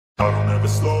I don't ever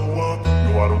slow up,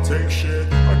 no I don't take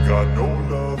shit. I got no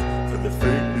love for the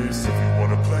fakeness. If you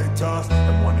wanna play tough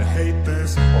and wanna hate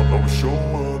this, I'll always show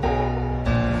up.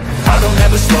 I don't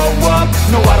ever slow up,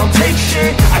 no I don't take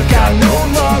shit. I got no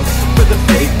love for the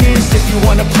fakeness. If you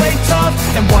wanna play tough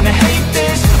and wanna hate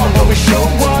this, I'll always show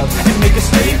up and make a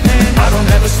statement. I don't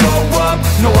ever slow up,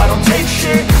 no I don't take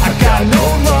shit. I got no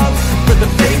love for the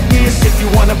fakeness. If you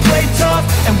wanna play tough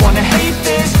and wanna hate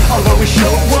this, I'll always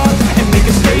show up and make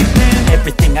a statement.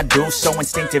 Everything I do so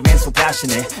instinctive and so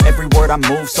passionate. Every word I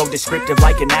move so descriptive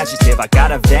like an adjective. I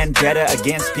got a vendetta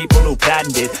against people who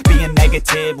patented being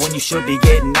negative when you should be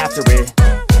getting after it.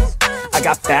 I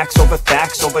got facts over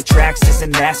tracks, this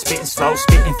and that. Spitting slow,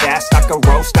 spitting fast, I could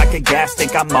roast, I could gas.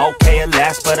 Think I'm okay at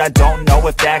last, but I don't know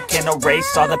if that can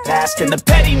erase all the past. And the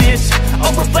pettiness, a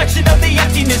reflection of the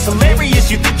emptiness. Hilarious,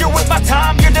 you think you're worth my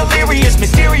time, you're delirious.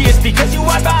 Mysterious, because you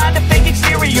hide behind a fake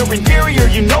exterior. Inferior,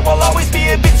 you know I'll always be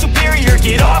a bit superior.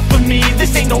 Get off of me,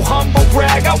 this ain't no humble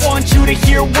brag. I want you to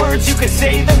hear words, you can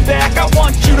say them back. I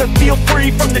want you to feel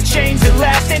free from the chains that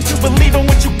last, and to believe in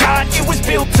what you got, it was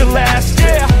built to last,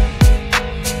 yeah.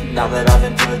 Now that I've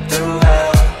been put through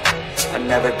hell, I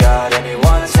never got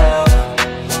anyone's help.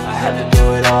 I had to do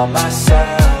it all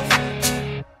myself.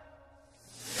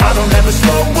 I don't ever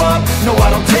slow up, no I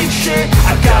don't take shit.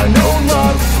 I got no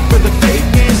love for the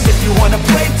fakeness. If you wanna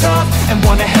play tough and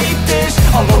wanna hate this,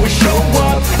 I'll always show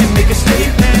up and make a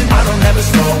statement. I don't ever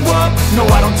slow up, no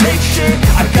I don't take shit.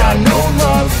 I got no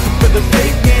love for the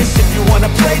fakeness. If you wanna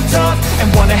play tough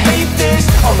and wanna hate this,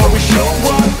 I'll always show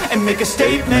up and make a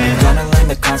statement. Gonna learn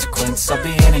the consequence of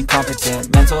being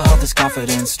incompetent. Mental health is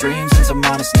confidence, dreams and some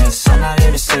honestness. I'm not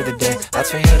here to save the day,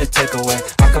 that's for you to take away.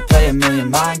 I could play a million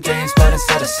mind games, but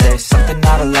instead I say something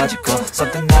not illogical,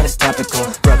 something that is topical.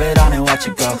 Rub it on and watch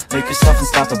it go, make yourself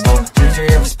unstoppable. Dreams are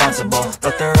irresponsible,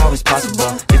 but they're always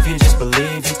possible. If you just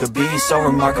believe, you could be so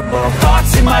remarkable.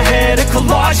 Thoughts in my head, a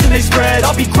collage and they spread.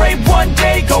 I'll be great one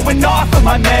day, going off of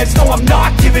my meds. No, I'm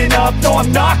not giving up, no,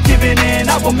 I'm not giving in.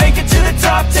 I will make it to the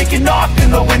top, taking off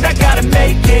in the wind. I gotta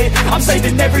make it, I'm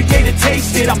saving every day to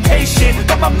taste it. I'm patient,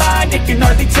 but my mind, it can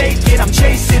hardly take it. I'm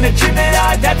chasing a dream that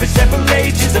I've had for several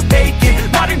ages. A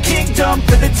vacant, modern kingdom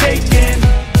for the taking.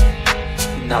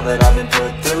 Now that I've been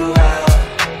put through hell,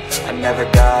 I never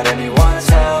got anyone's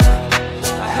help.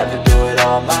 I had to do it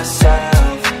all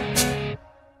myself.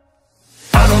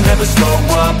 I don't ever slow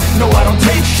up, no I don't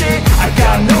take shit. I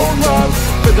got no love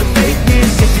for the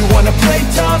fakeness. If you wanna play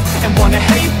tough and wanna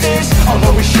hate this, I'll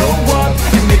always show up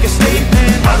and make a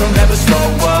statement. I don't ever slow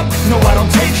up, no I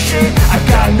don't take shit. I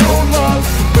got no love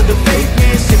for the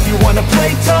fakeness. If you wanna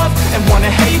play tough and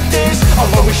wanna hate this,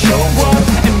 I'll always show up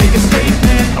and make a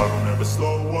statement. I don't ever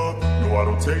slow up, no I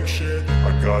don't take shit.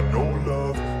 I got no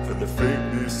love for the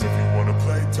fakeness. If you wanna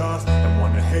play tough and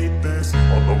wanna hate this,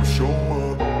 I'll always show up.